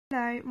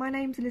Hello, my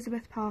name's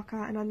Elizabeth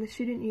Parker and I'm the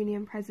Student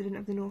Union President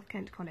of the North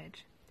Kent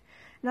College.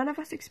 None of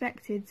us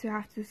expected to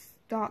have to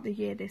start the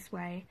year this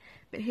way,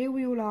 but here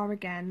we all are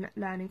again,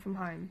 learning from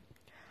home.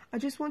 I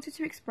just wanted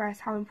to express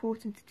how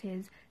important it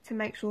is to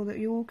make sure that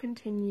you all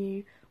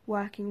continue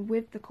working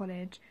with the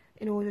college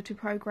in order to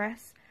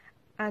progress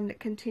and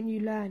continue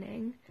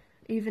learning,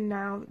 even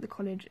now that the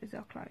colleges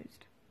are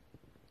closed.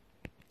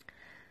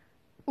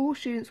 All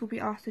students will be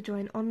asked to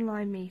join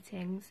online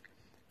meetings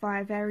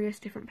via various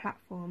different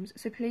platforms,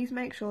 so please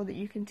make sure that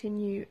you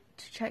continue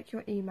to check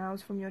your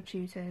emails from your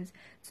tutors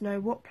to know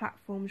what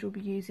platforms you'll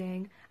be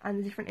using and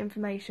the different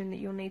information that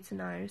you'll need to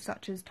know,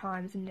 such as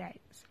times and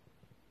dates.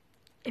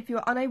 If you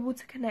are unable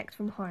to connect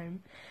from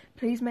home,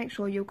 please make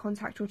sure you'll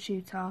contact your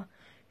tutor,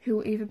 who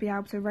will either be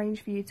able to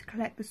arrange for you to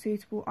collect the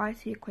suitable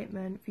IT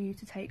equipment for you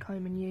to take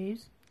home and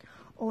use,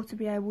 or to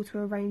be able to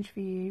arrange for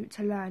you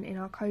to learn in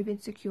our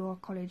COVID-secure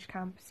college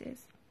campuses.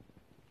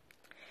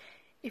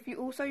 If you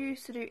also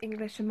used to do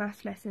English and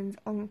Maths lessons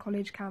on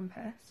college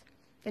campus,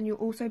 then you'll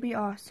also be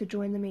asked to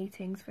join the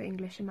meetings for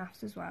English and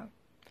Maths as well.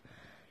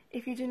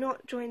 If you do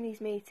not join these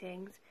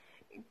meetings,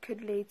 it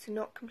could lead to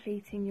not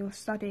completing your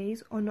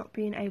studies or not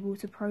being able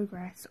to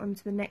progress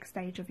onto the next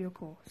stage of your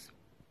course.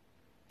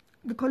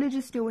 The college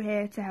is still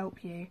here to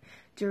help you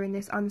during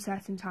this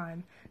uncertain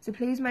time, so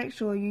please make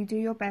sure you do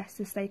your best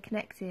to stay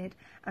connected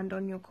and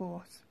on your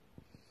course.